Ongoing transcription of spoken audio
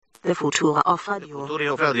The future of radio. The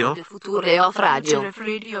future of radio. The future of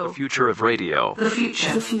radio. The future of radio. The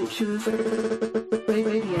future of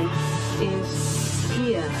radio is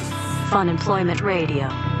here.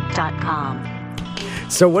 Funemploymentradio.com.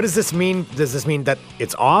 So what does this mean? Does this mean that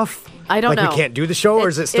it's off? I don't know. Like we can't do the show, or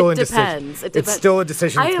is it still indecision? Depends. It depends. It's still a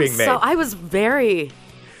decision that's being made. I was very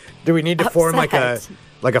Do we need to form like a upset.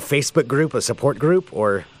 Facebook group, a support group,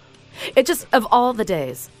 or It just, of all the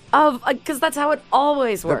days, because that's how it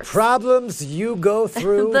always the works. problems you go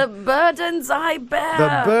through, The burdens I bear.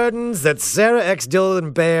 the burdens that Sarah X.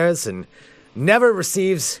 Dillon bears and never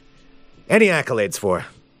receives any accolades for?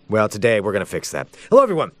 Well, today we're going to fix that. Hello,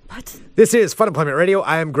 everyone. What? This is Fun Employment Radio.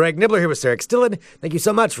 I am Greg Nibbler here with Sarah X. Dillon. Thank you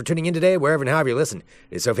so much for tuning in today, wherever and however you listen.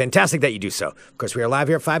 It is so fantastic that you do so. Of course, we are live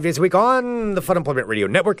here 5 days a week on the Fun Employment Radio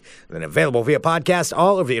Network, and then available via podcast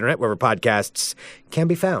all over the internet, wherever podcasts can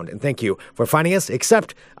be found. And thank you for finding us,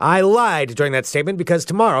 except I lied during that statement because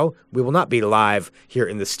tomorrow we will not be live here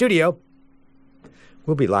in the studio.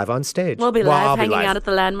 We'll be live on stage. We'll be Well, live I'll be hanging live. out at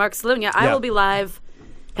the Landmark Saloon. Yeah, I Yeah. will be live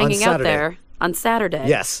On hanging out Saturday. there on Saturday.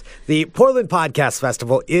 Yes. The Portland Podcast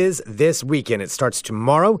Festival is this weekend. It starts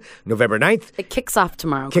tomorrow, November 9th. It kicks off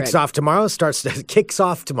tomorrow, Kicks Greg. off tomorrow. Kicks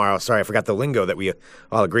off tomorrow. Sorry, I forgot the lingo that we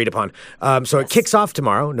all agreed upon. So it kicks off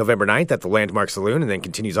tomorrow, November 9th, at the Landmark Saloon, and then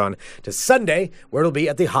continues on to Sunday, where it'll be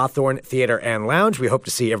at the Hawthorne Theater and Lounge. We hope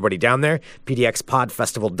to see everybody down there.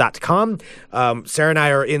 pdxpodfestival.com. Sarah and I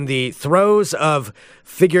are in the throes of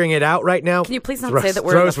figuring it out right now. Can you please not say that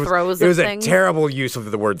we're in the throes It of was things? a terrible use of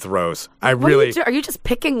the word throws. What are you just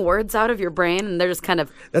picking words out of your brain and they're just kind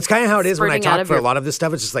of That's kind of how it is when I spurting out talk of for a your- lot of this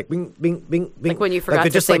stuff. It's just like bing, bing, bing, bing. Like when you forgot they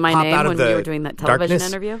to just, say like, my pop name out of when the you were doing that television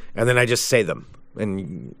darkness, interview? and then I just say them,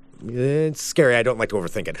 and it's scary. I don't like to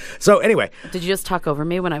overthink it. So anyway, Did you just talk over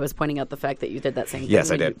me when I was pointing out the fact that you did that same thing? Yes,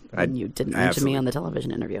 I when did. When you didn't I mention absolutely- me on the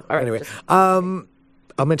television interview. All right. anyway, just- I'll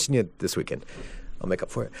mention you this weekend. I'll make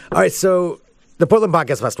up for it. All right, so the Portland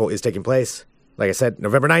Podcast Festival is taking place, like I said,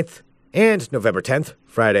 November 9th and November 10th,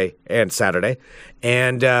 Friday and Saturday,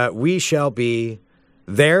 and we shall be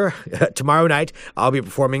there tomorrow night. I'll be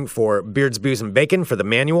performing for Beards, Booze, and Bacon for The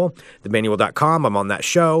Manual, themanual.com. I'm on that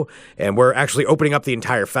show, and we're actually opening up the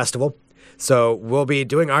entire festival. So we'll be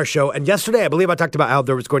doing our show. And yesterday, I believe I talked about how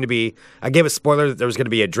there was going to be, I gave a spoiler that there was going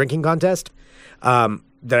to be a drinking contest,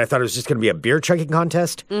 that I thought it was just going to be a beer chugging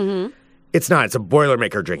contest. Mm-hmm. It's not. It's a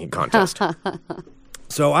Boilermaker drinking contest.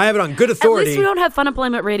 So I have it on good At authority. least we don't have Fun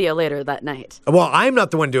Employment Radio later that night. Well, I'm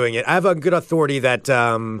not the one doing it. I have on good authority that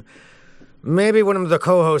maybe one of the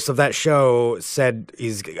co-hosts of that show said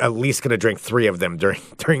he's at least going to drink 3 of them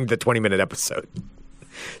during the 20-minute episode.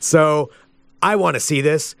 So I want to see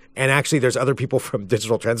this, and actually there's other people from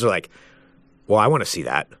Digital Trends who are like, well, I want to see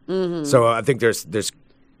that. Mm-hmm. So I think there's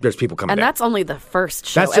people coming And down. that's only the first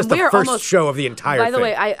show. That's just and we the are first almost, show of the entire By the thing.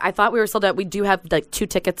 way, I thought we were sold out. We do have like 2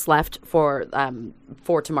 tickets left for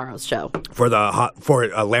tomorrow's show. For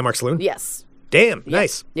Landmark Saloon? Yes. Damn,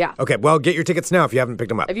 nice. Yeah. Okay, well, get your tickets now if you haven't picked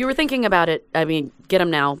them up. If you were thinking about it, I mean, get them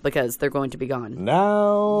now because they're going to be gone.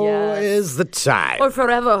 Now Yes. is the time. Or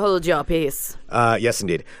forever hold your peace. Yes,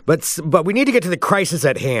 indeed. But we need to get to the crisis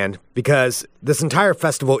at hand because this entire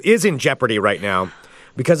festival is in jeopardy right now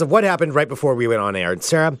because of what happened right before we went on air. And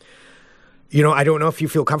Sarah, I don't know if you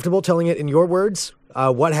feel comfortable telling it in your words,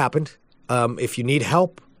 what happened. If you need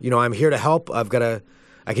help, I'm here to help. I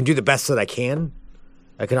can do the best that I can.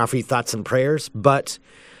 I can offer you thoughts and prayers, but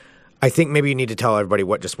I think maybe you need to tell everybody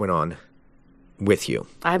what just went on with you.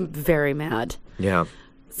 I'm very mad. Yeah.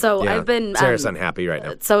 So Yeah. I've been Sarah's unhappy right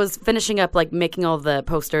now. So I was finishing up like making all the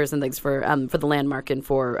posters and things for the Landmark and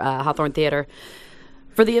for Hawthorne Theater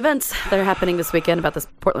for the events that are happening this weekend about this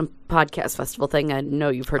Portland Podcast Festival thing. I know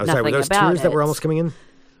you've heard Oh, nothing sorry, were those about tears it. that were almost coming in?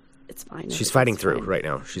 It's fine. She's fighting It's through fine. right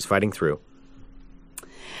now. She's fighting through.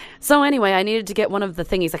 So anyway, I needed to get one of the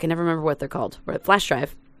thingies. I can never remember what they're called. Flash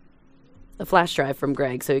drive. A flash drive from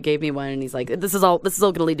Greg. So he gave me one, and he's like, "This is all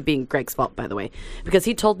going to lead to being Greg's fault, by the way, because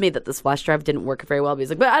he told me that this flash drive didn't work very well. But he's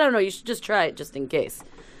like, but I don't know. You should just try it just in case."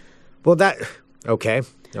 Well, okay.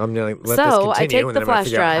 I'm going to let this So continue, I take and the then I'm going to flash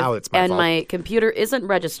figure out how drive, it's my and fault. my computer isn't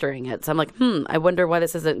registering it. So I'm like, I wonder why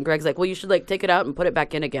this isn't. And Greg's like, well, you should like take it out and put it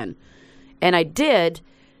back in again. And I did,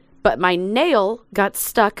 but my nail got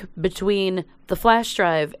stuck between the flash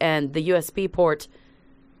drive and the USB port,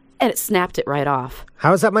 and it snapped it right off.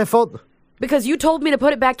 How is that my fault? Because you told me to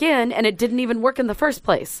put it back in, and it didn't even work in the first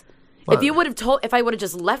place. What? If I would have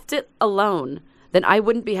just left it alone, then I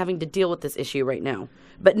wouldn't be having to deal with this issue right now.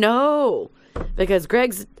 But no, because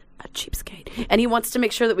Greg's a cheapskate, and he wants to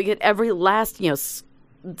make sure that we get every last,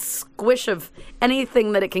 squish of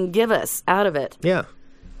anything that it can give us out of it. Yeah.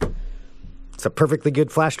 It's a perfectly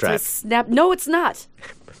good flash drive. Snap? No, it's not.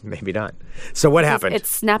 Maybe not. So what happened? It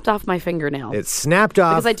snapped off my fingernail. It snapped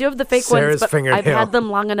off because I do have the fake Sarah's ones, but fingernail. I've had them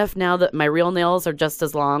long enough now that my real nails are just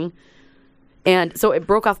as long. And so it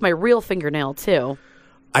broke off my real fingernail, too.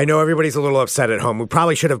 I know everybody's a little upset at home. We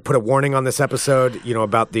probably should have put a warning on this episode,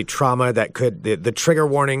 about the trauma that could, the trigger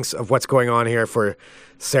warnings of what's going on here for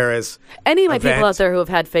Sarah's Any of my event. people out there who have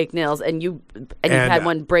had fake nails and you've had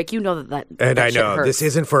one break, you know that And I shit know hurts. this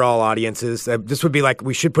isn't for all audiences. This would be like,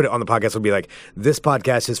 we should put it on the podcast, would be like, this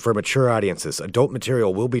podcast is for mature audiences. Adult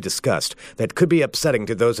material will be discussed that could be upsetting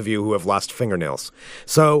to those of you who have lost fingernails.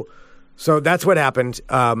 So that's what happened.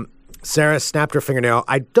 Sarah snapped her fingernail.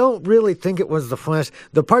 I don't really think it was the flash.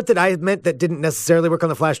 The part that I meant that didn't necessarily work on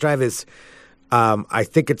the flash drive is I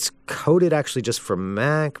think it's coded actually just for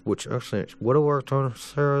Mac, which actually would have worked on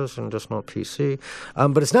Sarah's and just not PC.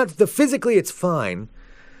 But it's not, physically it's fine.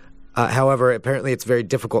 However, apparently it's very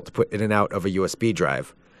difficult to put in and out of a USB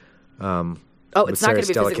drive. It's not going to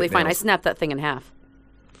be physically fine. I Nails. snapped that thing in half.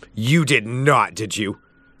 You did not, did you?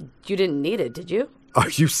 You didn't need it, did you? Are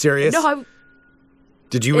you serious? No,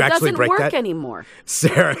 Did you actually break it doesn't that? work anymore.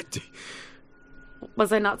 Sarah,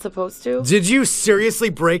 Was I not supposed to? did you seriously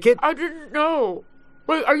break it? I didn't know.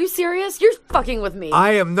 Wait, are you serious? You're fucking with me.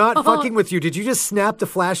 I am not fucking with you. Did you just snap the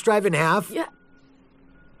flash drive in half? Yeah.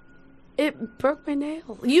 It broke my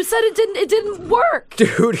nail. You said it didn't work.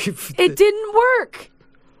 Dude, It didn't work.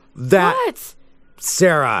 What?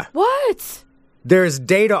 Sarah, What? there's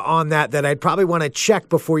data on that I'd probably want to check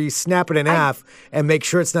before you snap it in half and make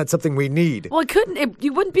sure it's not something we need. Well,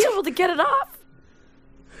 you wouldn't be able to get it off.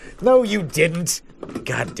 No, you didn't.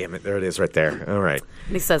 God damn it. There it is right there. All right.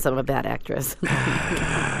 He says I'm a bad actress.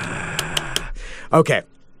 Okay.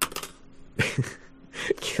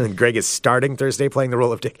 Greg is starting Thursday playing the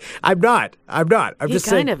role of Dick. I'm not. I'm He just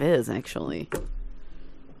saying. kind of is, actually.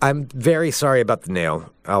 I'm very sorry about the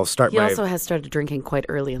nail. I'll start He my... also has started drinking quite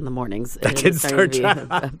early in the mornings. I and did it's starting start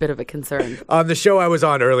to be a bit of a concern. On the show I was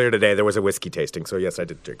on earlier today, there was a whiskey tasting. So, yes, I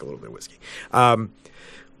did drink a little bit of whiskey.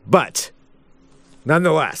 But,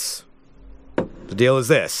 nonetheless, the deal is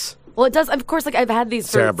this. Well, it does. Of course, I've had these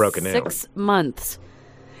Sarah for broke a nail. 6 months.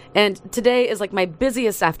 And today is my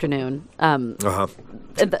busiest afternoon. Uh-huh.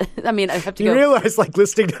 I mean, I have to You go. realize,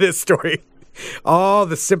 listening to this story, all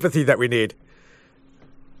the sympathy that we need.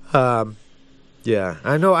 Yeah,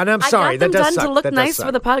 I know, and I'm sorry. I got them that does done suck. to look That does nice suck.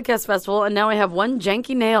 for the podcast festival, and now I have one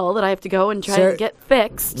janky nail that I have to go and try Sarah, and get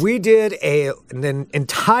fixed. We did an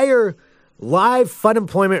entire live Fun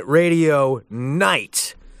Employment Radio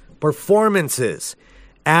night performances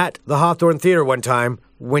at the Hawthorne Theater one time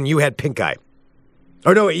when you had pink eye.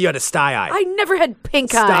 Oh, no, you had a sty eye. I never had pink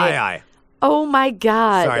Sty eye. Oh my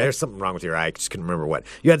God. Sorry, there's something wrong with your eye. I just couldn't remember what.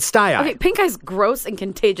 You had sty eye. Okay, pink eye's gross and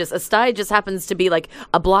contagious. A sty just happens to be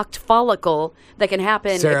a blocked follicle that can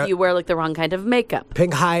happen Sarah, if you wear the wrong kind of makeup.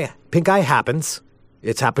 Pink eye happens.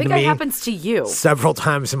 It's happened Pink to eye me happens to you. several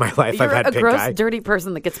times in my life. You're I've had a pink gross, eye. dirty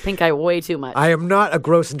person that gets pink eye way too much. I am not a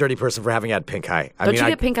gross and dirty person for having had pink eye. Don't you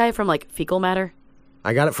get pink eye from fecal matter?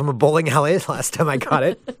 I got it from a bowling alley last time I got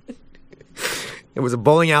it. It was a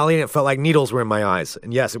bowling alley and it felt like needles were in my eyes.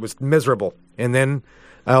 And yes, it was miserable. And then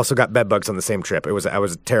I also got bed bugs on the same trip. I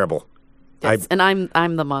was terrible. Yes, and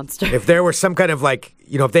I'm the monster. If there were some kind of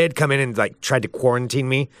if they had come in and tried to quarantine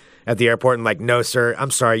me at the airport and no, sir,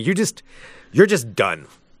 I'm sorry, you're just done.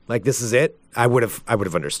 This is it. I would have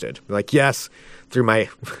understood. Yes, through my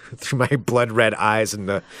blood red eyes and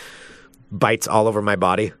the bites all over my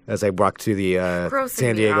body as I walked to the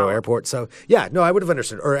San Diego airport. So yeah, no, I would have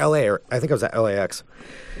understood. Or LA, or I think I was at LAX.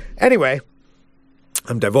 Anyway,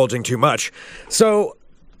 I'm divulging too much. So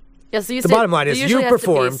yeah, so the bottom line is you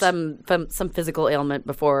performed some physical ailment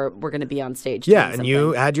before we're going to be on stage. Yeah, doing and you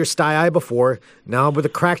something. had your sty eye before. Now with a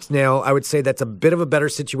cracked nail, I would say that's a bit of a better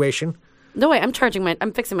situation. No way, I'm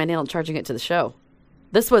fixing my nail and charging it to the show.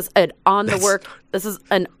 This was an this is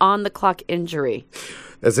an on the clock injury.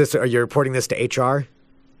 Are you reporting this to HR?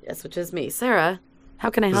 Yes, which is me. Sarah,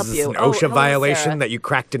 how can I help Is this you? an OSHA hello, violation Sarah. that you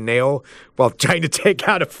cracked a nail while trying to take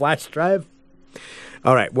out a flash drive?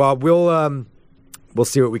 All right. Well, we'll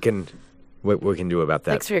see what we can do about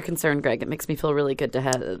that. Thanks for your concern, Greg. It makes me feel really good to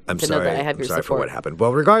know that I have your sorry support. for what happened.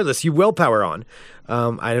 Well, regardless, you will power on.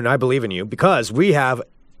 I believe in you because we have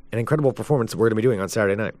an incredible performance that we're going to be doing on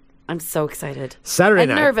Saturday night. I'm so excited. Saturday I'm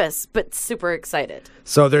night. nervous, but super excited.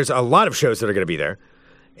 So there's a lot of shows that are going to be there.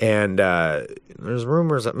 And there's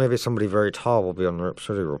rumors that maybe somebody very tall will be on the Rip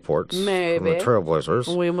City reports. Maybe. From the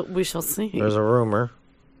Trailblazers. We shall see. There's a rumor.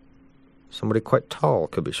 Somebody quite tall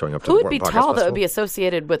could be showing up to Who the would be Portland Podcast tall that Festival. would be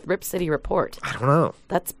associated with Rip City Report? I don't know.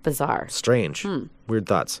 That's bizarre. Strange. Weird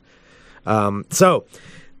thoughts. So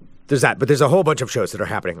there's that. But there's a whole bunch of shows that are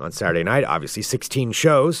happening on Saturday night. Obviously, 16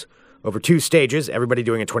 shows over 2 stages, everybody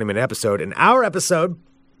doing a 20-minute episode. And our episode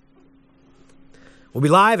will be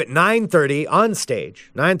live at 9:30 on stage,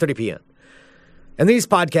 9:30 p.m. And these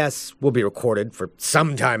podcasts will be recorded for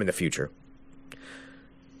some time in the future.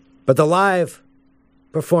 But the live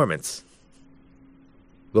performance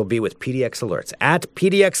will be with PDX Alerts. At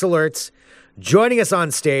PDX Alerts, joining us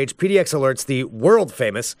on stage, PDX Alerts, the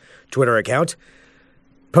world-famous Twitter account,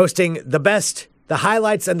 posting the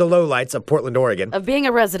highlights and the lowlights of Portland, Oregon. Of being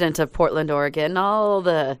a resident of Portland, Oregon, all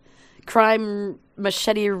the crime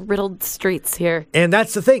machete-riddled streets here. And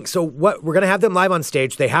that's the thing. So what we're going to have them live on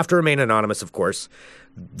stage. They have to remain anonymous, of course.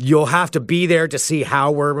 You'll have to be there to see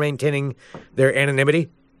how we're maintaining their anonymity.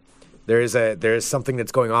 There is something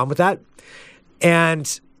that's going on with that.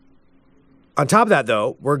 And on top of that,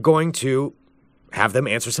 though, we're going to have them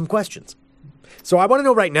answer some questions. So I want to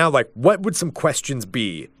know right now, like, what would some questions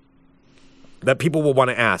be that people will want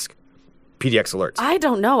to ask PDX Alerts? I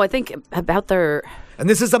don't know. I think about their... And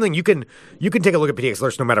this is something you can take a look at PDX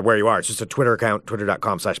Alerts no matter where you are. It's just a Twitter account,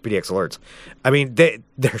 twitter.com/PDX Alerts. I mean,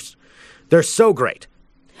 they're so great.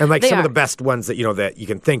 And like some of the best ones that you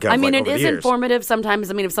can think of. I mean, like, it over is the years. informative sometimes.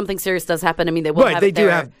 I mean, if something serious does happen, I mean, they will have they do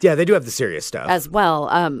have the serious stuff as well.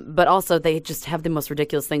 But also they just have the most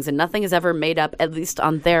ridiculous things, and nothing is ever made up, at least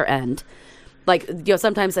on their end. Like,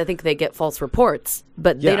 sometimes I think they get false reports,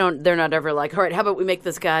 but they're not ever like, all right, how about we make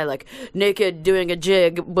this guy like naked doing a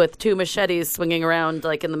jig with 2 machetes swinging around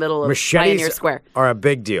like in the middle of Pioneer Square. Are a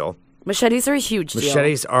big deal. Machetes are a huge deal.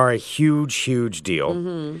 Machetes are a huge, huge deal.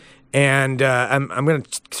 Mm-hmm. And I'm going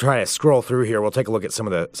to try to scroll through here. We'll take a look at some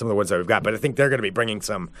of the ones that we've got, but I think they're going to be bringing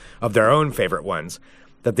some of their own favorite ones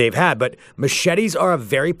that they've had. But machetes are a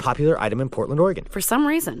very popular item in Portland, Oregon. For some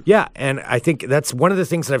reason. Yeah, and I think that's one of the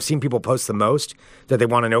things that I've seen people post the most that they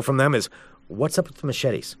want to know from them is, what's up with the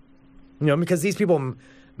machetes? Because these people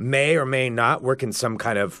may or may not work in some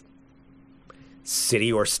kind of city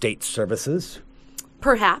or state services.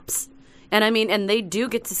 Perhaps. And I mean, and they do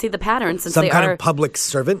get to see the patterns since some they kind are of public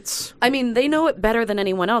servants. I mean, they know it better than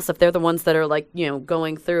anyone else if they're the ones that are like,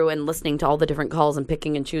 going through and listening to all the different calls and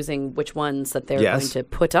picking and choosing which ones that they're going to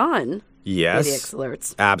put on. Yes. PDX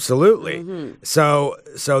Alerts. Absolutely. Mm-hmm. So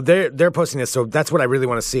they're posting this. So that's what I really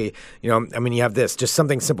want to see. I mean, you have this, just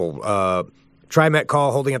something simple. TriMet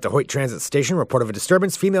call holding at the Hoyt Transit Station. Report of a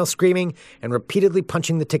disturbance, female screaming, and repeatedly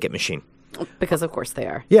punching the ticket machine. Because of course they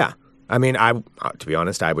are. Yeah. I mean, to be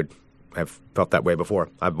honest, I've felt that way before.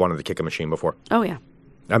 I've wanted to kick a machine before. Oh, yeah.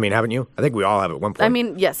 I mean, haven't you? I think we all have at one point. I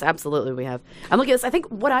mean, yes, absolutely we have. I'm looking at this. I think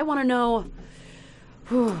what I want to know...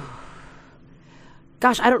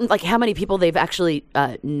 Gosh, I don't... Like, how many people they've actually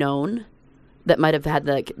known that might have had,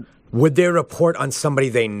 like... Would they report on somebody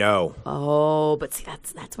they know? Oh, but see,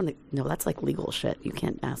 that's when... that's like legal shit. You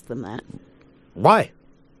can't ask them that. Why?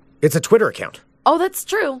 It's a Twitter account. Oh, that's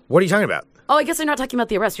true. What are you talking about? Oh, I guess you're not talking about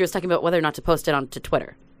the arrest. You're just talking about whether or not to post it onto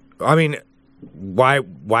Twitter. I mean, why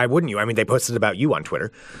wouldn't you? I mean, they posted about you on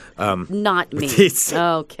Twitter. Not me.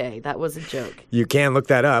 Okay, that was a joke. You can look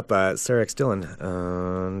that up. Sir X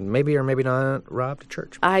Dillon, maybe or maybe not robbed a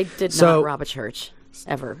church. I did not rob a church,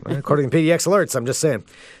 ever. According to PDX Alerts, I'm just saying.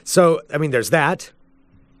 So, I mean, there's that.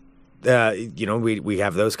 We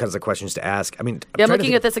have those kinds of questions to ask. I mean, I'm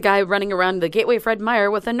looking at this, a guy running around the Gateway Fred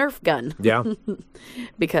Meyer with a Nerf gun. Yeah.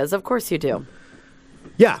 Because, of course, you do.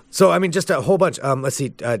 Yeah. So, I mean, just a whole bunch. Let's see.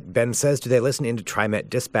 Ben says, do they listen into TriMet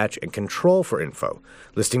dispatch and control for info?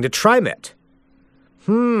 Listening to TriMet.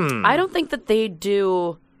 I don't think that they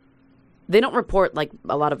do. They don't report, like,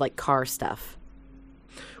 a lot of, like, car stuff.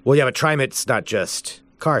 Well, yeah, but TriMet's not just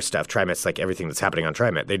car stuff. TriMet's like everything that's happening on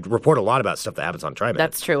TriMet. They report a lot about stuff that happens on TriMet.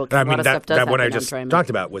 That's true. I mean, that one I just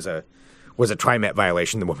talked about was a TriMet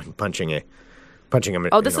violation. The woman punching a.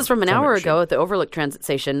 Oh, this is from an hour ago at the Overlook Transit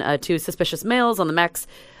Station. 2 suspicious males on the Max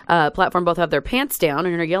platform both have their pants down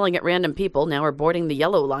and are yelling at random people. Now are boarding the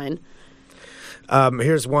yellow line.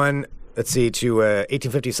 Here's one. Let's see, to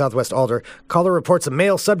 1850 Southwest Alder. Caller reports a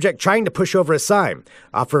male subject trying to push over a sign.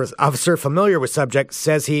 Officer familiar with subject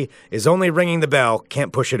says he is only ringing the bell,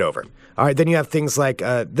 can't push it over. All right, then you have things like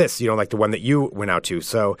this, like the one that you went out to.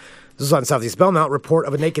 So this is on Southeast Belmont. Report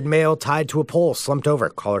of a naked male tied to a pole, slumped over.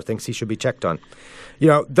 Caller thinks he should be checked on.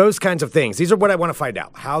 Those kinds of things. These are what I want to find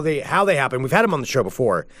out, how they happen. We've had them on the show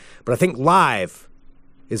before, but I think live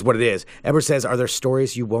is what it is. Eber says, are there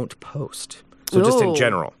stories you won't post? So just in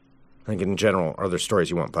general. I think in general, are there stories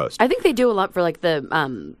you won't post? I think they do a lot for like the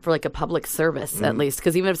for like a public service at least,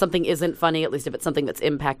 because even if something isn't funny, at least if it's something that's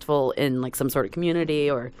impactful in like some sort of community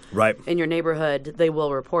or Right. in your neighborhood, they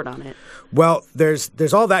will report on it. Well, there's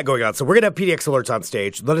all that going on. So we're going to have PDX alerts on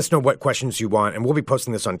stage. Let us know what questions you want, and we'll be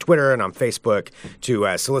posting this on Twitter and on Facebook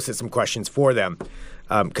to solicit some questions for them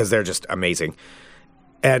because they're just amazing.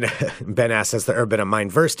 And Ben asks, has there been a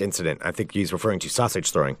Mindverst incident? I think he's referring to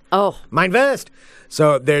sausage throwing. Oh. Mindverst!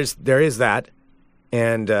 So there is that.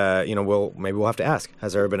 And, maybe we'll have to ask,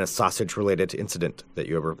 has there ever been a sausage-related incident that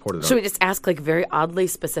you ever reported on? Should we just ask like very oddly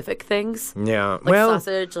specific things? Yeah. Like well,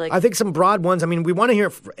 sausage, like... I think some broad ones. I mean, we want to hear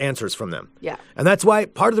answers from them. Yeah. And that's why,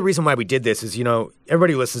 part of the reason why we did this is,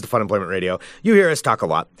 everybody who listens to Fun Employment Radio, you hear us talk a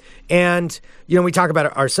lot. And, we talk about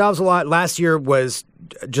it ourselves a lot. Last year's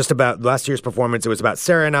performance, it was about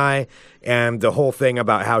Sarah and I, and the whole thing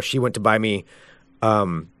about how she went to buy me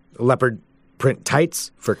leopard print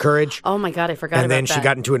tights for Courage. Oh my God, I forgot about that. And then she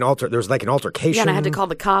got into there was like an altercation. Yeah, and I had to call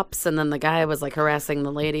the cops, and then the guy was like harassing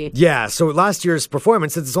the lady. Yeah, so last year's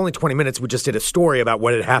performance, since it's only 20 minutes, we just did a story about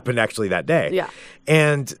what had happened actually that day. Yeah.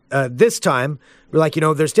 And this time, we're like,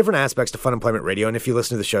 there's different aspects to Fun Employment Radio, and if you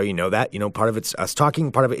listen to the show, you know that. Part of it's us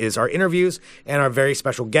talking, part of it is our interviews, and our very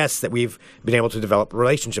special guests that we've been able to develop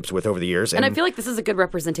relationships with over the years. And I feel like this is a good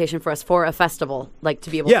representation for us for a festival, like to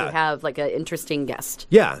be able to have like an interesting guest.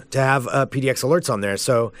 Yeah, to have PDX alerts on there.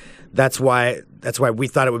 So that's why we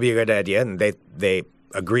thought it would be a good idea, and they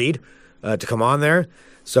agreed to come on there.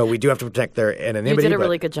 So we do have to protect their anonymity. You did a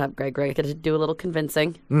really good job, Greg. Greg had to do a little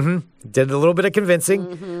convincing. Did a little bit of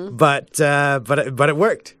convincing, but it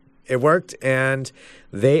worked. It worked, and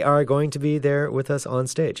they are going to be there with us on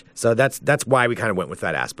stage. So that's why we kind of went with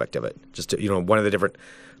that aspect of it. Just to, one of the different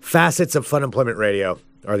facets of Fun Employment Radio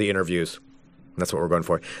are the interviews. That's what we're going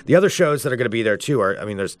for. The other shows that are going to be there too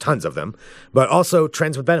there's tons of them, but also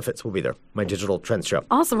Trends with Benefits will be there. My digital trends show.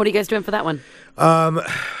 Awesome. What are you guys doing for that one?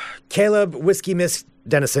 Caleb Whiskey Miss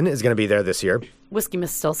Dennison is going to be there this year. Whiskey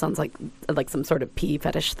Miss still sounds like some sort of pee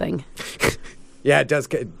fetish thing. Yeah, it does.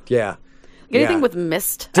 Yeah. Anything with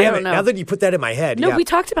mist? Damn I don't it! know. Now that you put that in my head. No, yeah. we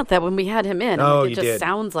talked about that when we had him in. Oh, it just did.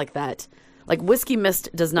 sounds like that. Like Whiskey Mist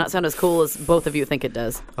does not sound as cool as both of you think it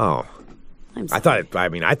does. Oh. I'm I sorry.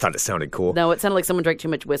 thought it sounded cool. No, it sounded like someone drank too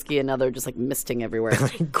much whiskey and now they're just like misting everywhere.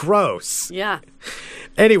 Gross. Yeah.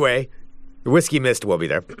 Anyway, the Whiskey Mist will be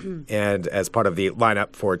there, and as part of the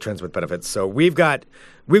lineup for Trends with Benefits. So we've got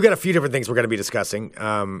a few different things we're going to be discussing.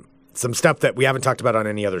 Some stuff that we haven't talked about on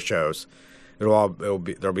any other shows. There'll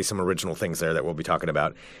be some original things there that we'll be talking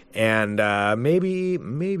about, and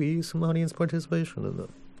maybe some audience participation in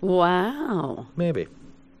them. Wow. Maybe.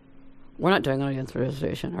 We're not doing audience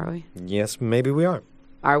participation, are we? Yes, maybe we are.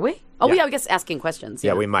 Are we? Oh, Yeah. yeah, I guess asking questions.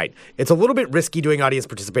 Yeah, we might. It's a little bit risky doing audience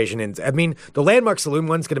participation. The Landmark Saloon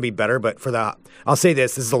one's going to be better, but I'll say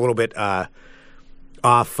this is a little bit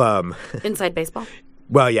off. Inside baseball?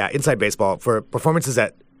 Well, yeah, inside baseball. For performances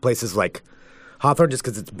at places like Hawthorne, just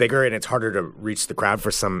because it's bigger and it's harder to reach the crowd for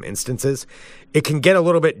some instances, it can get a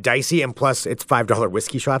little bit dicey, and plus it's $5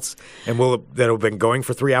 whiskey shots, and that'll have been going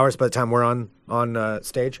for 3 hours by the time we're on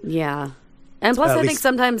stage. Yeah. And plus, At I think least-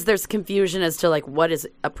 sometimes there's confusion as to like what is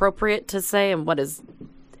appropriate to say and when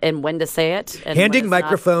to say it. And when Handing it's not.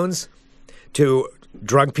 microphones to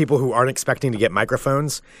drunk people who aren't expecting to get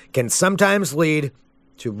microphones can sometimes lead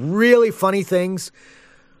to really funny things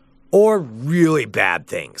or really bad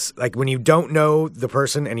things. Like when you don't know the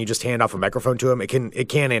person and you just hand off a microphone to them, it can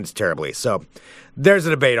end terribly. So there's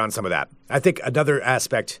a debate on some of that. I think another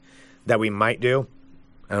aspect that we might do,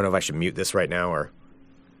 I don't know if I should mute this right now or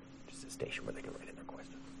just a station where they can write in their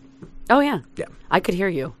questions. Oh, yeah. Yeah. I could hear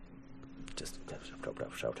you. Just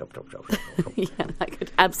Yeah, I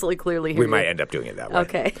could absolutely clearly hear we you. might end up doing it that way.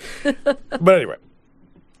 Okay. But anyway,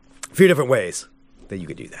 a few different ways that you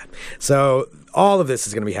could do that. So all of this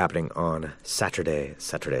is going to be happening on Saturday.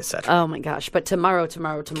 Oh, my gosh. But tomorrow.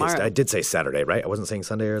 I did say Saturday, right? I wasn't saying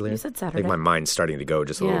Sunday earlier. You said I Saturday. think my mind's starting to go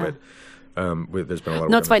just a little bit. There's been a lot of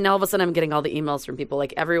No, work it's fine. Now all of a sudden I'm getting all the emails from people.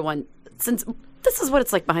 Like everyone, since this is what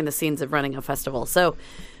it's like behind the scenes of running a festival. So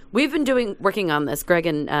we've been working on this, Greg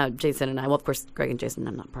and Jason and I. Well, of course, Greg and Jason,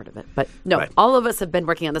 I'm not part of it. But no, Right. all of us have been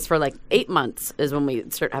working on this for like 8 months is when we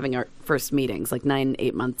start having our first meetings, like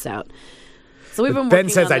 8 months out. So we've been Ben working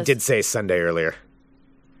says on I this. did say Sunday earlier.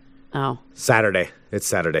 Oh, Saturday. It's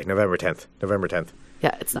Saturday, November 10th.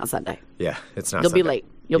 yeah, it's not Sunday. Yeah, it's not You'll be Sunday. late.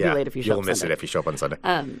 You'll be Yeah, late if you show You'll up miss Sunday. it if you show up on Sunday.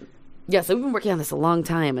 Yeah, so we've been working on this a long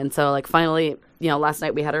time. And so, like, finally, last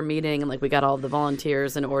night we had our meeting and, like, we got all the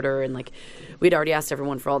volunteers in order. And, like, we'd already asked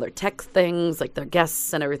everyone for all their tech things, like their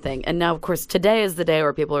guests and everything. And now, of course, today is the day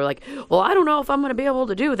where people are like, well, I don't know if I'm going to be able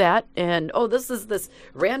to do that. And, this is this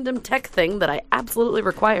random tech thing that I absolutely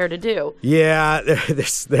require to do. Yeah,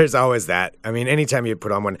 there's always that. I mean, anytime you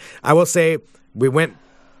put on one. I will say we went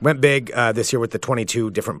big this year with the 22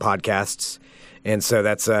 different podcasts. And so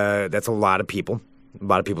that's a lot of people. A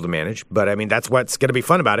lot of people to manage, but I mean that's what's going to be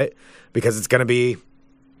fun about it because it's going to be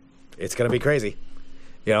crazy.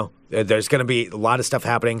 There's going to be a lot of stuff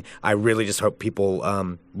happening. I really just hope people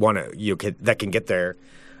want to that can get there.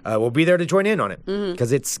 Will be there to join in on it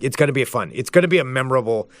because it's going to be fun. It's going to be a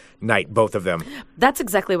memorable night, both of them. That's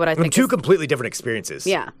exactly what I think. Two completely different experiences.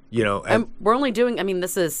 Yeah, and we're only doing. I mean,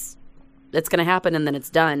 it's going to happen and then it's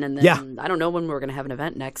done, and then I don't know when we're going to have an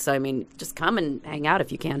event next. So I mean, just come and hang out if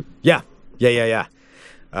you can. Yeah.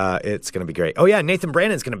 It's going to be great. Oh, yeah, Nathan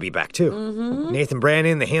Brannon's going to be back, too. Mm-hmm. Nathan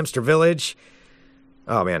Brannon, The Hamster Village.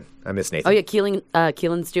 Oh, man, I miss Nathan. Oh, yeah,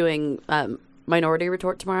 Keelan's doing Minority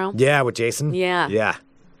Retort tomorrow. Yeah, with Jason. Yeah. Yeah.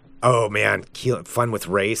 Oh, man, Keelan, Fun with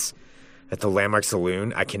Race at the Landmark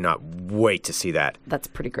Saloon. I cannot wait to see that. That's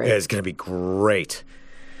pretty great. It's going to be great.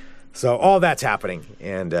 So all that's happening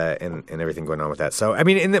and everything going on with that. So, I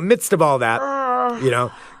mean, in the midst of all that,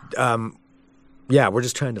 yeah, we're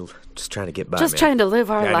just trying to get by. Trying to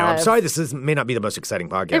live our lives. I'm sorry, may not be the most exciting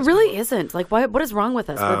podcast. It really isn't. Like, what is wrong with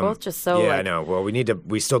us? We're both just so. Yeah, I know. Well,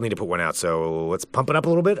 we still need to put one out. So let's pump it up a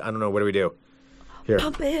little bit. I don't know. What do we do? Here,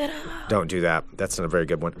 pump it up. Don't do that. That's not a very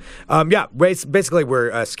good one. Yeah, basically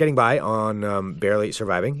we're skating by on barely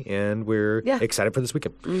surviving, and we're excited for this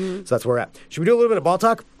weekend. Mm-hmm. So that's where we're at. Should we do a little bit of ball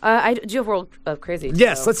talk? I do have World of Crazy.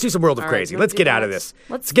 Yes, let's do some World of Crazy. Let's get out of this.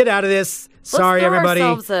 Let's get out of this. Sorry,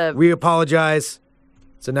 everybody. We apologize.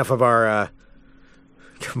 It's enough of our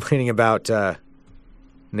complaining about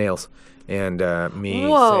nails and me.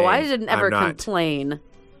 Whoa, I didn't ever complain.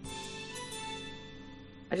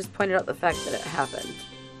 I just pointed out the fact that it happened.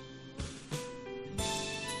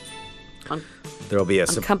 There'll be a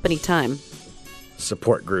company time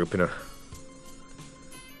support group and a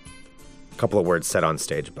couple of words said on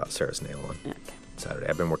stage about Sarah's nail on Saturday.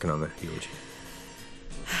 I've been working on the eulogy.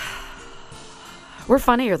 We're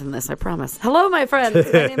funnier than this, I promise. Hello, my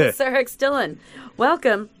friends. My name is Sarah X. Dillon.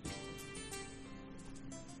 Welcome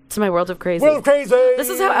to my World of Crazy. World of Crazy! This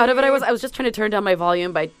is how out of it I was. I was just trying to turn down my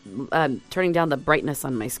volume by turning down the brightness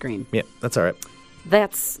on my screen. Yeah, that's all right.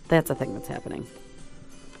 That's a thing that's happening.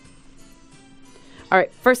 All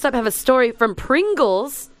right, first up, I have a story from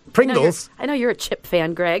Pringles. Pringles? I know you're a chip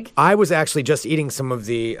fan, Greg. I was actually just eating some of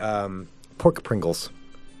the pork Pringles.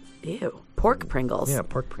 Ew. Pork Pringles. Yeah,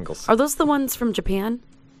 pork Pringles. Are those the ones from Japan?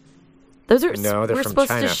 Those are. No, they're we're from supposed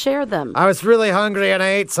China. to share them. I was really hungry and I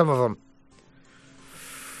ate some of them.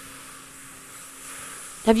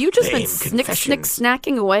 Have you just been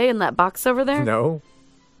snacking away in that box over there? No.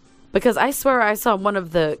 Because I swear I saw one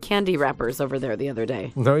of the candy wrappers over there the other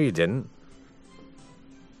day. No, you didn't.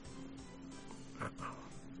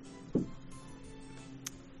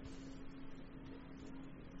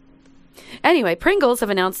 Anyway, Pringles have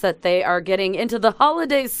announced that they are getting into the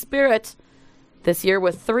holiday spirit this year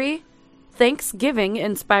with 3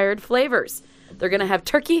 Thanksgiving-inspired flavors. They're going to have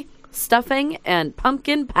turkey, stuffing, and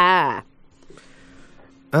pumpkin pie.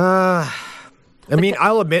 I mean,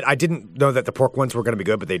 I'll admit I didn't know that the pork ones were going to be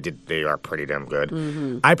good, but they are pretty damn good.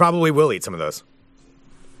 Mm-hmm. I probably will eat some of those.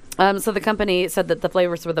 So the company said that the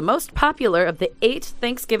flavors were the most popular of the 8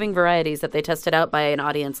 Thanksgiving varieties that they tested out by an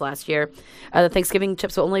audience last year. The Thanksgiving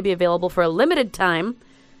chips will only be available for a limited time.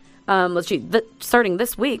 Starting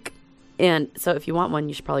this week. And so if you want one,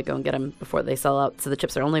 you should probably go and get them before they sell out. So the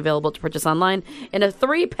chips are only available to purchase online in a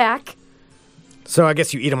 3-pack. So I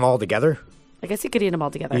guess you eat them all together? I guess you could eat them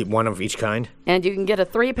all together. Eat one of each kind? And you can get a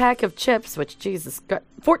 3-pack of chips, which, Jesus,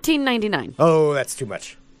 $14.99. Oh, that's too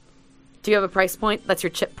much. Do you have a price point? That's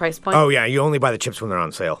your chip price point? Oh, yeah. You only buy the chips when they're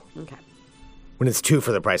on sale. Okay. When it's 2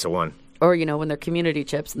 for the price of 1. Or, when they're community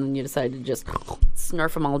chips and then you decide to just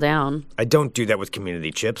snurf them all down. I don't do that with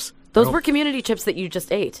community chips. Those were community chips that you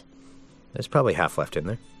just ate. There's probably half left in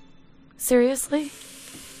there. Seriously?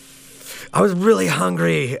 I was really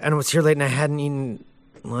hungry and I was here late and I hadn't eaten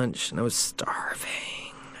lunch and I was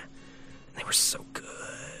starving. And they were so good.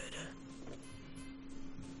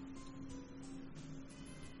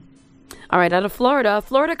 All right, out of Florida, a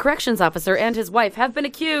Florida corrections officer and his wife have been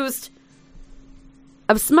accused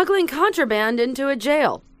of smuggling contraband into a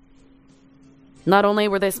jail. Not only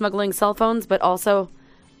were they smuggling cell phones, but also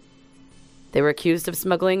they were accused of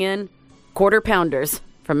smuggling in quarter pounders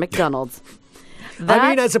from McDonald's. I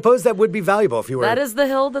mean, I suppose that would be valuable if you were. That is the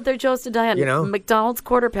hill that they chose to die on. You know? McDonald's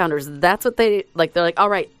Quarter Pounders. That's what they like. They're like, all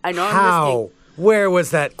right, I know I'm How? risking. Where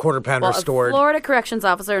was that quarter pounder Well, stored? a Florida corrections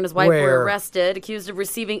officer and his wife Where? were arrested, accused of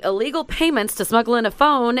receiving illegal payments to smuggle in a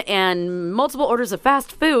phone and multiple orders of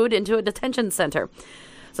fast food into a detention center.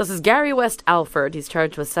 So this is Gary West Alford. He's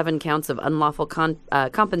charged with 7 counts of unlawful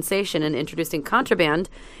compensation and introducing contraband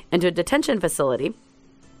into a detention facility.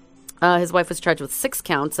 His wife was charged with 6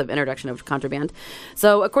 counts of introduction of contraband.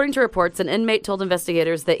 So according to reports, an inmate told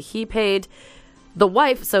investigators that he paid the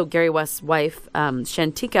wife, so Gary West's wife,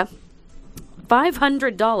 Shantika,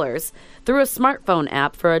 $500 through a smartphone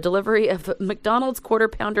app for a delivery of McDonald's Quarter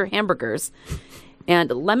Pounder hamburgers and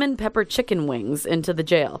lemon pepper chicken wings into the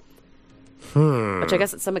jail. Which I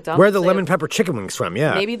guess at some McDonald's. Where are the lemon pepper chicken wings from?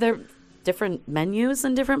 Yeah. Maybe they're different menus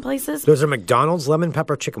in different places. Those are McDonald's lemon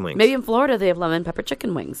pepper chicken wings. Maybe in Florida they have lemon pepper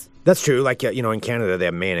chicken wings. That's true. Like, in Canada they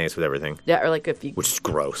have mayonnaise with everything. Yeah, or like if you Which is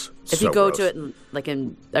gross. if you go to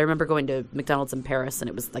it I remember going to McDonald's in Paris and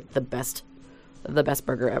it was like the best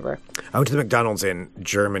burger ever. I went to the McDonald's in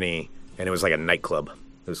Germany and it was like a nightclub.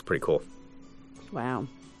 It was pretty cool. Wow.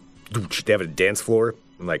 They have a dance floor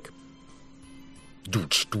and like. And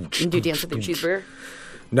do you dance with your cheeseburger?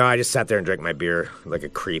 No, I just sat there and drank my beer like a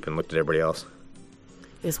creep and looked at everybody else.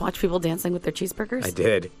 You just watch people dancing with their cheeseburgers? I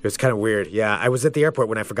did. It was kind of weird. Yeah, I was at the airport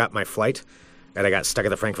when I forgot my flight, and I got stuck at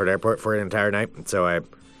the Frankfurt airport for an entire night. And so I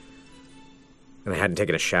hadn't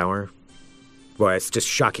taken a shower. Well, it's just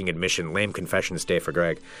shocking admission, lame confessions day for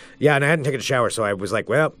Greg. Yeah, and I hadn't taken a shower, so I was like,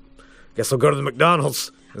 well, guess I'll go to the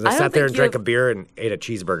McDonald's. As I sat there and drank a beer and ate a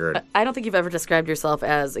cheeseburger. I don't think you've ever described yourself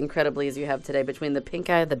as incredibly as you have today, between the pink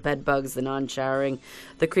eye, the bed bugs, the non-showering,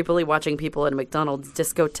 the creepily watching people at a McDonald's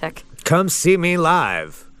discotheque. Come see me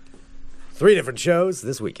live. 3 different shows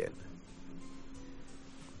this weekend.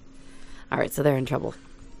 All right, so they're in trouble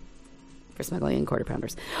for smuggling in quarter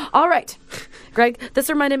pounders. All right, Greg, this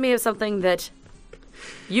reminded me of something that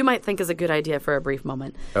you might think is a good idea for a brief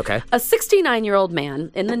moment. Okay. A 69-year-old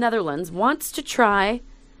man in the Netherlands wants to try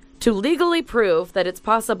to legally prove that it's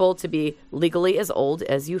possible to be legally as old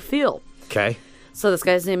as you feel. Okay. So this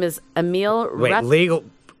guy's name is Emil. Legal?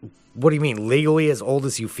 What do you mean, legally as old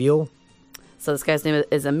as you feel? So this guy's name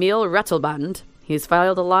is Emil Rettelband. He's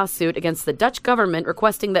filed a lawsuit against the Dutch government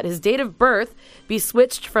requesting that his date of birth be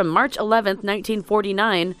switched from March 11th,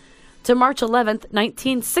 1949 to March 11th,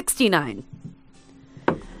 1969.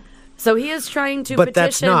 So he is trying to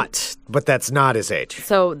petition... But that's not his age.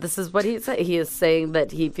 So this is what he said. He is saying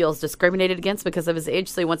that he feels discriminated against because of his age,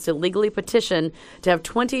 so he wants to legally petition to have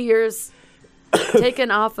 20 years taken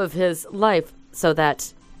off of his life so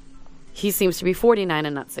that he seems to be 49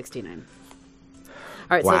 and not 69. All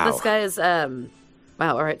right, Wow. so this guy is...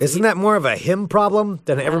 wow, all right. So Isn't that more of a him problem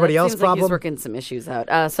than everybody else seems like problem? he's working some issues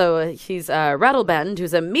out. So he's Rattleband,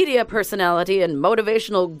 who's a media personality and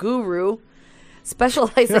motivational guru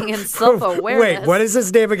specializing in self-awareness. Wait, what is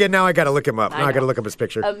his name again? Now I got to look him up. Now I know. got to look up his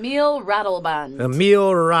picture. Emil Rattleband. Emil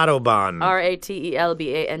Radoban.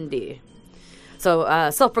 Rattelband. So,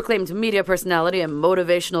 self-proclaimed media personality and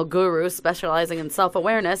motivational guru specializing in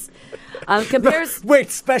self-awareness compares... Wait,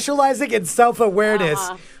 specializing in self-awareness,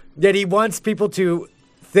 that he wants people to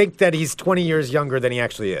think that he's 20 years younger than he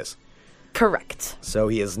actually is. Correct. So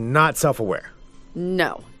he is not self-aware.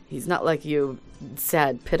 No, he's not like you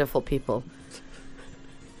sad, pitiful people.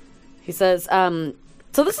 He says, so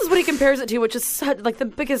this is what he compares it to, which is like the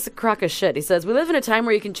biggest crock of shit. He says, we live in a time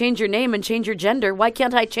where you can change your name and change your gender. Why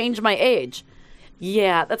can't I change my age?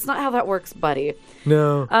 Yeah, that's not how that works, buddy.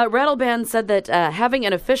 No. Rattleband said that having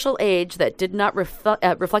an official age that did not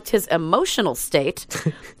reflect his emotional state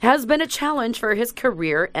has been a challenge for his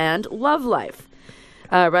career and love life.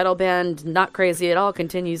 Rattleband, not crazy at all,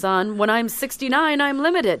 continues on. When I'm 69, I'm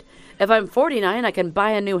limited. If I'm 49, I can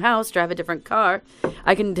buy a new house, drive a different car.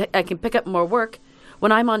 I can pick up more work.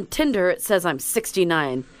 When I'm on Tinder, it says I'm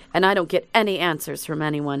 69, and I don't get any answers from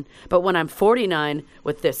anyone. But when I'm 49,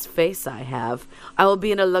 with this face I have, I will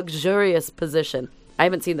be in a luxurious position. I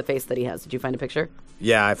haven't seen the face that he has. Did you find a picture?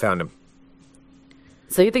 Yeah, I found him.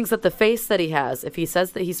 So he thinks that the face that he has, if he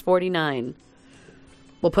says that he's 49,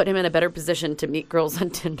 will put him in a better position to meet girls on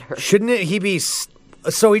Tinder. Shouldn't he be...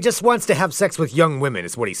 So he just wants to have sex with young women,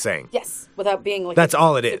 is what he's saying. Yes, without being like... That's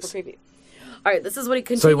all it super is. Creepy. All right, this is what he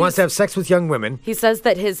continues. So he wants to have sex with young women. He says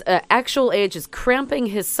that his actual age is cramping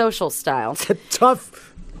his social style.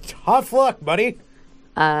 Tough luck, buddy.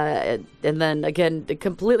 And then, again,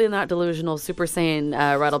 completely not delusional, super sane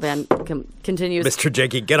Rattleband continues. Mr.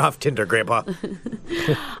 Jakey, get off Tinder, Grandpa.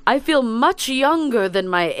 I feel much younger than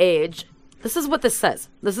my age. This is what this says.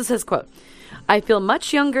 This is his quote. I feel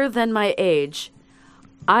much younger than my age.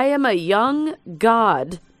 I am a young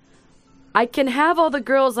god. I can have all the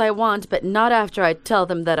girls I want, but not after I tell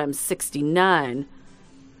them that I'm 69.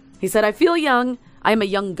 He said, I feel young. I am a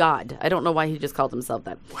young god. I don't know why he just called himself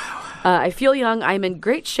that. Wow. I feel young. I'm in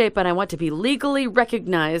great shape, and I want to be legally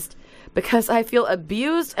recognized because I feel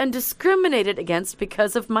abused and discriminated against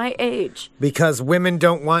because of my age. Because women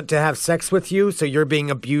don't want to have sex with you, so you're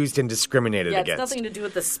being abused and discriminated against. Yeah, it's nothing to do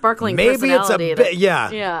with the sparkling Maybe personality. Maybe it's a bit,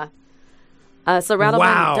 yeah. Yeah. So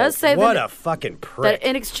Rattleman does say what a fucking prick. that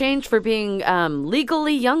in exchange for being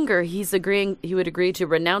legally younger, he would agree to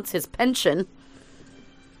renounce his pension.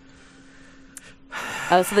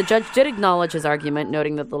 So the judge did acknowledge his argument,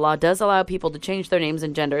 noting that the law does allow people to change their names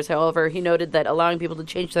and genders. However, he noted that allowing people to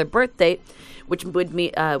change their birth date, which would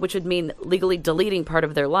mean legally deleting part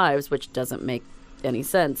of their lives, which doesn't make any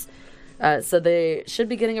sense. So they should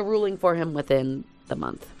be getting a ruling for him within the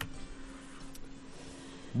month.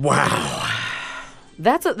 Wow.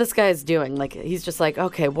 That's what this guy is doing. Like, he's just like,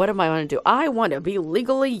 okay, what am I going to do? I want to be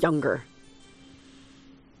legally younger.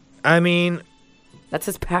 I mean, that's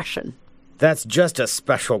his passion. That's just a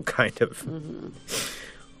special kind of... Mm-hmm.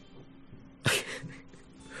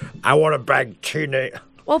 I want to bang teenage...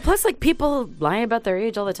 Well, plus, like, people lie about their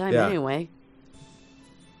age all the time anyway.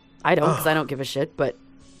 I don't, because I don't give a shit, but...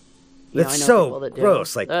 It's I know so people that do.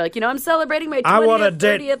 gross. Like, I'm celebrating my 20th, I want to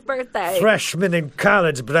 30th date birthday. freshmen in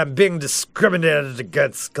college, but I'm being discriminated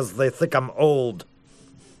against because they think I'm old.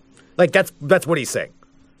 Like, that's what he's saying.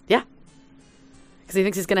 Yeah. Because he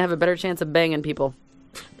thinks he's going to have a better chance of banging people.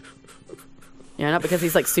 Yeah, not because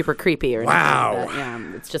he's like super creepy or anything like that.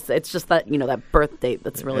 Yeah, it's just that, that birth date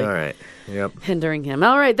that's really all right. Yep. hindering him.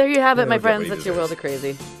 All right, there you have it, my get friends. what he That's your deserves. world of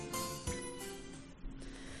crazy.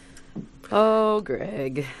 Oh,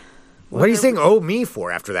 Greg. What are you saying me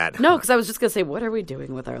for after that? No, because I was just going to say, what are we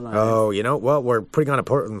doing with our lives? Oh, well, we're putting on a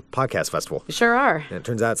Portland podcast festival. We sure are. And it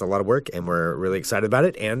turns out it's a lot of work, and we're really excited about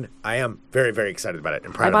it, and I am very, very excited about it.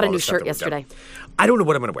 And proud I of bought a all new the stuff shirt that we've done. yesterday. I don't know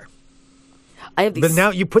what I'm going to wear. I have these. But now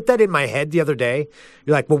you put that in my head the other day.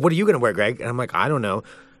 You're like, well, what are you going to wear, Greg? And I'm like, I don't know.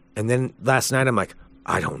 And then last night I'm like,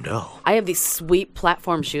 I don't know. I have these sweet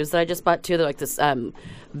platform shoes that I just bought too. They're like this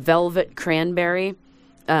velvet cranberry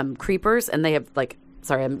creepers, and they have like.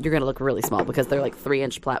 Sorry, you're going to look really small because they're like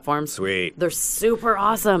 3-inch platforms. Sweet. They're super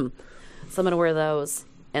awesome. So I'm going to wear those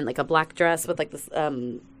and like a black dress with like this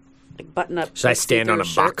like button up. Should I stand on a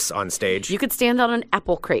shirt. box on stage? You could stand on an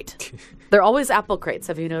apple crate. They're always apple crates.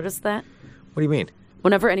 Have you noticed that? What do you mean?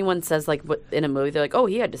 Whenever anyone says like what in a movie, they're like, oh,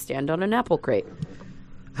 he had to stand on an apple crate.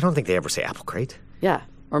 I don't think they ever say apple crate. Yeah,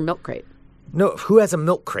 or milk crate. No, who has a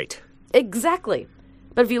milk crate? Exactly.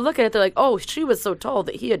 But if you look at it, they're like, oh, she was so tall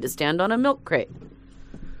that he had to stand on a milk crate.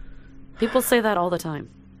 People say that all the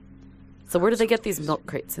time. So where do they get these milk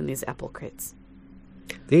crates and these apple crates?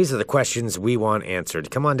 These are the questions we want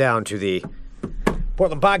answered. Come on down to the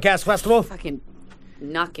Portland Podcast Festival. Fucking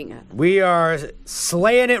knocking it. We are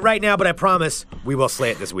slaying it right now, but I promise we will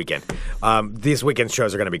slay it this weekend. These weekend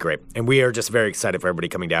shows are going to be great, and we are just very excited for everybody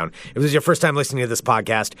coming down. If this is your first time listening to this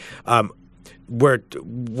podcast,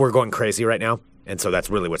 we're going crazy right now, and so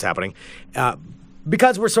that's really what's happening.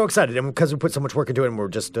 Because we're so excited and because we put so much work into it and we're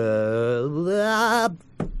just going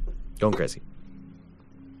crazy.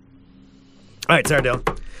 All right, Sarah Dillon.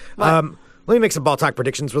 Let me make some ball talk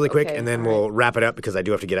predictions really quick, and then we'll wrap it up because I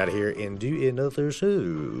do have to get out of here and do another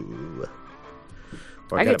show.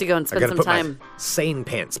 I get to go and spend some time. My sane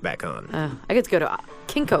pants back on. I get to go to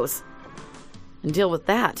Kinko's and deal with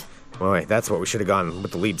that. Boy, that's what we should have gone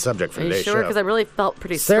with the lead subject for today's show. Are you sure? Because I really felt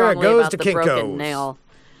pretty Sarah strongly goes about to the Kinko's. Broken nail.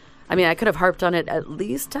 I mean, I could have harped on it at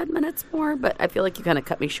least 10 minutes more, but I feel like you kind of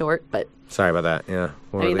cut me short. But sorry about that. Yeah,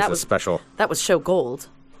 well, that was special. That was show gold.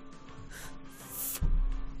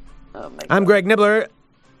 Oh my God. I'm Greg Nibbler.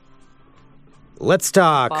 Let's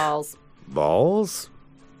talk balls. Balls.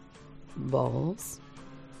 Balls.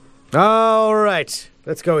 All right,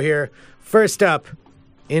 let's go here. First up,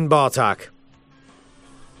 in ball talk.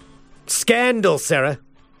 Scandal, Sarah.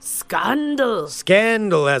 Scandal.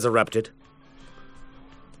 Scandal has erupted.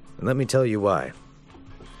 And let me tell you why.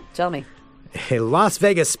 Tell me. A Las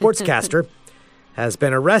Vegas sportscaster has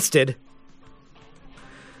been arrested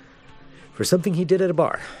for something he did at a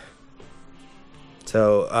bar.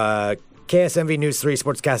 So, KSMV News 3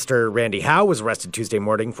 sportscaster Randy Howe was arrested Tuesday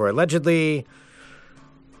morning for allegedly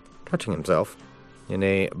touching himself in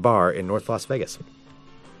a bar in North Las Vegas.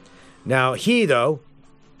 Now, he, though,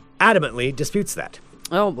 adamantly disputes that.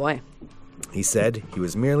 Oh, boy. He said he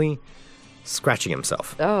was merely scratching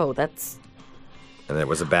himself. Oh, that's... And it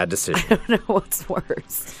was a bad decision. I don't know what's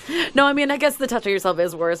worse. No, I mean, I guess the touching yourself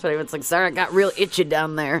is worse, but it's like, sorry, I got real itchy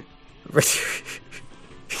down there.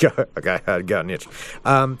 Okay, I got an itch.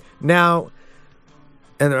 Now,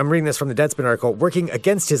 and I'm reading this from the Deadspin article, working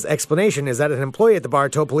against his explanation is that an employee at the bar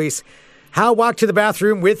told police Howe walked to the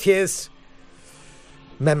bathroom with his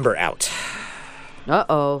member out.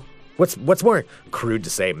 Uh-oh. What's more crude to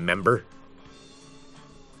say, member?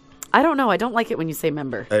 I don't know. I don't like it when you say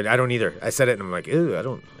member. I don't either. I said it and I'm like, ew, I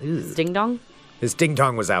don't. Ew. Ding dong? His ding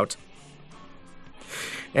dong was out.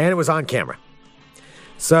 And it was on camera.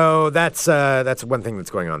 So that's one thing that's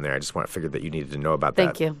going on there. I just figured that you needed to know about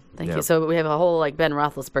that. Thank you. So we have a whole Ben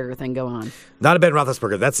Roethlisberger thing going on. Not a Ben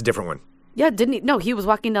Roethlisberger. That's a different one. Yeah, didn't he? No, he was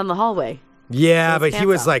walking down the hallway. Yeah, but he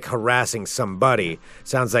was like harassing somebody.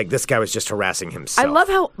 Sounds like this guy was just harassing himself. I love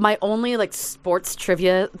how my only sports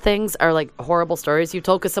trivia things are horrible stories you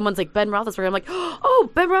told because someone's like Ben Roethlisberger. I'm like, oh,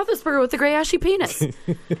 Ben Roethlisberger with the gray ashy penis.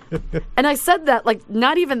 And I said that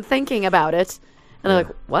not even thinking about it. And they're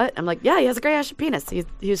like, what? I'm like, yeah, he has a gray ashy penis. He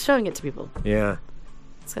was showing it to people. Yeah.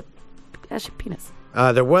 He's got ashy penis.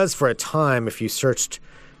 There was for a time, if you searched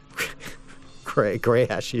gray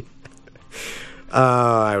ashy.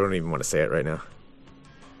 I don't even want to say it right now.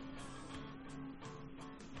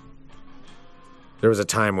 There was a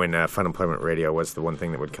time when Fun Employment Radio was the one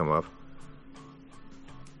thing that would come up.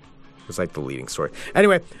 It was like the leading story.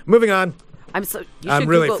 Anyway, moving on. I'm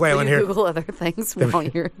really flailing here. Google other things while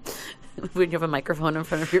you're when you have a microphone in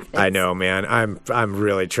front of your face. I know, man. I'm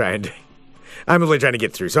really trying to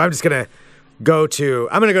get through. So I'm just gonna go to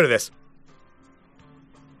this.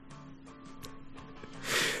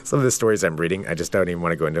 Some of the stories I'm reading, I just don't even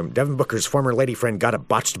want to go into them. Devin Booker's former lady friend got a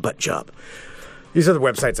botched butt job. These are the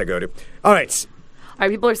websites I go to. All right.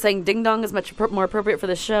 People are saying ding dong is much more appropriate for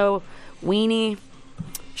the show. Weenie,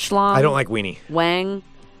 schlong. I don't like weenie. Wang,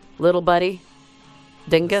 little buddy,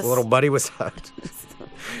 dingus. Little buddy was hot.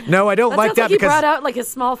 No, I don't like that because he because brought out his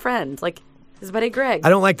small friend, his buddy Greg. I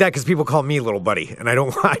don't like that because people call me little buddy, and I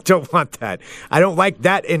don't want that. I don't like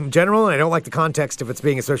that in general, and I don't like the context if it's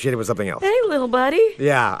being associated with something else. Hey, little buddy.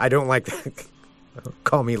 Yeah, I don't like that.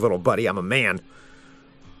 Call me little buddy. I'm a man.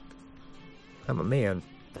 I'm a man.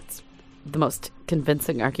 That's the most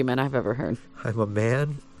convincing argument I've ever heard. I'm a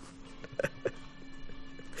man?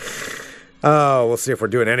 Oh, we'll see if we're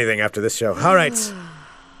doing anything after this show. All right.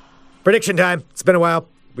 Prediction time. It's been a while.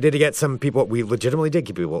 We legitimately did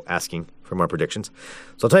get people asking for more predictions.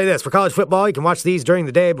 So I'll tell you this. For college football, you can watch these during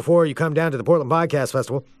the day before you come down to the Portland Podcast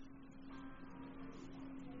Festival.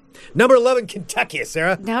 Number 11, Kentucky,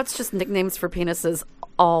 Sarah. Now it's just nicknames for penises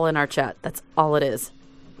all in our chat. That's all it is.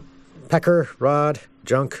 Pecker, Rod,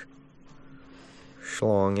 Junk,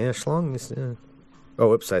 Schlong. Yeah, Schlong is...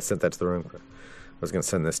 Oh, oops, I sent that to the wrong... I was going to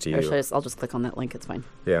send this to you. Actually, I'll just click on that link. It's fine.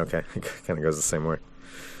 Yeah, okay. It kind of goes the same way.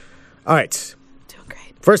 All right. Doing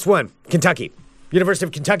great. First one, Kentucky. University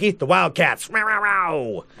of Kentucky, the Wildcats.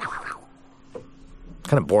 Kind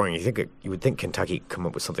of boring. You would think Kentucky come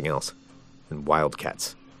up with something else than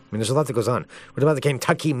Wildcats. I mean, there's a lot that goes on. What about the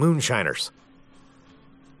Kentucky Moonshiners?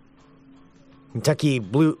 Kentucky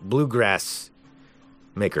Bluegrass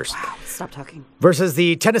Makers. Wow, stop talking. Versus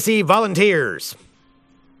the Tennessee Volunteers.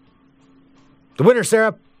 The winner,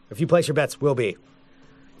 Sarah, if you place your bets, will be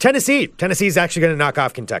Tennessee. Tennessee's actually going to knock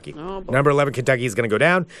off Kentucky. Oh, boy. Number 11, Kentucky is going to go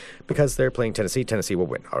down because they're playing Tennessee. Tennessee will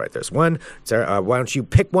win. All right, there's one. Sarah, why don't you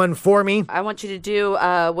pick one for me? I want you to do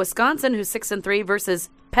Wisconsin, who's 6-3, versus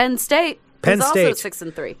Penn State. Penn State, also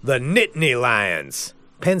 6-3. The Nittany Lions.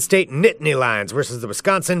 Penn State Nittany Lions versus the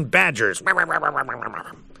Wisconsin Badgers.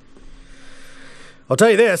 I'll tell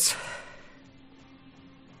you this.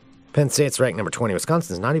 Penn State's ranked number 20.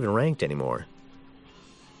 Wisconsin's not even ranked anymore.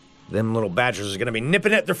 Them little Badgers are going to be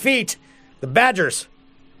nipping at their feet. The Badgers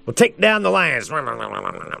will take down the Lions.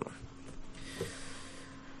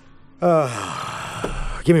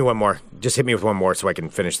 Give me one more. Just hit me with one more so I can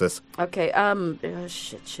finish this. Okay.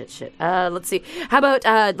 Shit. Let's see. How about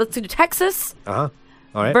let's do Texas. All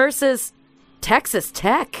right. Versus Texas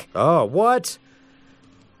Tech. Oh, what?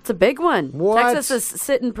 It's a big one. What? Texas is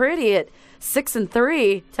sitting pretty at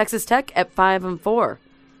 6-3. Texas Tech at 5-4.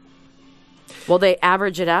 Will they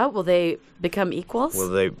average it out? Will they become equals? Will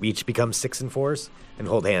they each become 6 and 4s and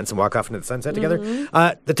hold hands and walk off into the sunset together?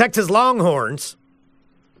 The Texas Longhorns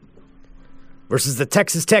versus the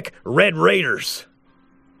Texas Tech Red Raiders.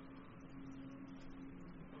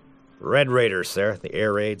 Red Raiders, Sarah. The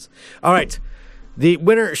Air Raids. All right. The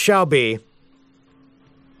winner shall be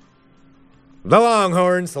the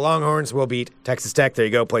Longhorns. The Longhorns will beat Texas Tech. There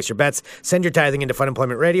you go. Place your bets. Send your tithing into Fun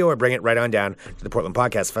Employment Radio or bring it right on down to the Portland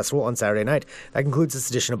Podcast Festival on Saturday night. That concludes this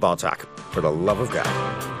edition of Ball Talk. For the love of God.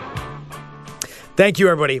 Thank you,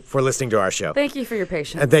 everybody, for listening to our show. Thank you for your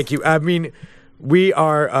patience. And thank you. I mean, we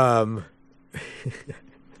are...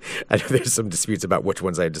 I know there's some disputes about which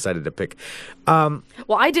ones I decided to pick. Well,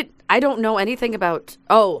 I don't know anything about.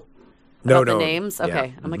 About the names? Yeah.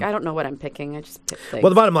 Okay. I'm like, I don't know what I'm picking. I just pick things.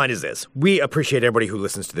 Well, the bottom line is this. We appreciate everybody who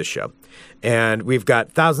listens to this show. And we've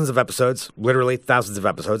got thousands of episodes, literally thousands of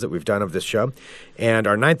episodes that we've done of this show. And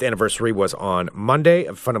our 9th anniversary was on Monday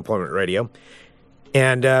of Fun Employment Radio.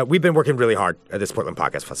 And we've been working really hard at this Portland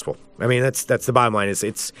Podcast Festival. I mean, that's the bottom line.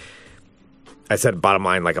 I said bottom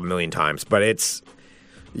line like a million times, but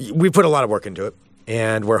we put a lot of work into it.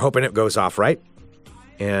 And we're hoping it goes off right.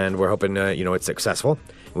 And we're hoping, it's successful.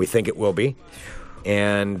 We think it will be.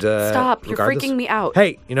 And Stop. You're regardless- freaking me out.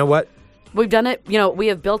 Hey, you know what? We've done it. We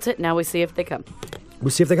have built it. Now we see if they come.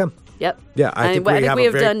 We'll see if they come. Yep. Yeah, I think we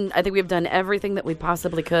have done everything that we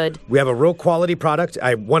possibly could. We have a real quality product.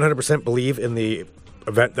 I 100% believe in the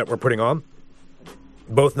event that we're putting on.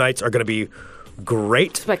 Both nights are going to be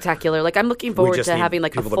great. Spectacular. Like, I'm looking forward just to need having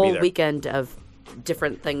like a people to be full there. weekend of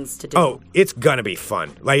different things to do. Oh, it's going to be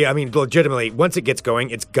fun. Like, I mean, legitimately, once it gets going,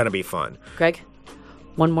 it's going to be fun. Greg,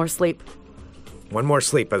 one more sleep. One more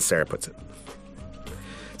sleep, as Sarah puts it.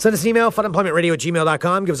 Send us an email,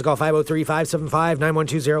 funemploymentradio@gmail.com. Give us a call,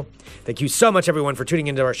 503-575-9120. Thank you so much, everyone, for tuning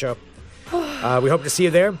into our show. We hope to see you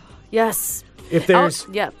there. Yes. If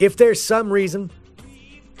there's some reason,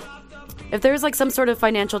 if there's like some sort of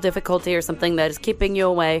financial difficulty or something that is keeping you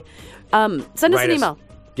away, send us an email.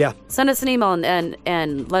 Yeah. Send us an email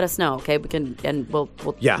and let us know, okay? We can we'll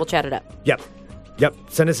chat it up. Yep.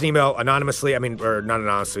 Send us an email anonymously. I mean, or not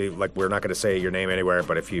anonymously. Like, we're not going to say your name anywhere.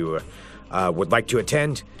 But if you would like to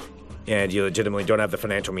attend and you legitimately don't have the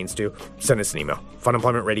financial means to, send us an email.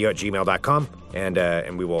 funemploymentradio@gmail.com,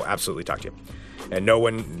 and we will absolutely talk to you. And no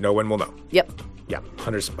one will know. Yep. Yeah,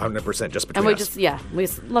 100% just between and us. We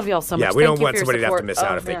love you all so much. Yeah, we Thank don't you want for your somebody to have to support. miss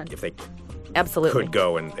out Man. if they Absolutely could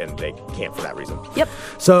go and they can't for that reason. Yep.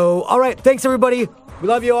 So, all right, thanks everybody. We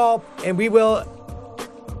love you all, and we will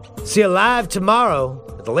see you live tomorrow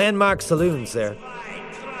at the Landmark Saloons there.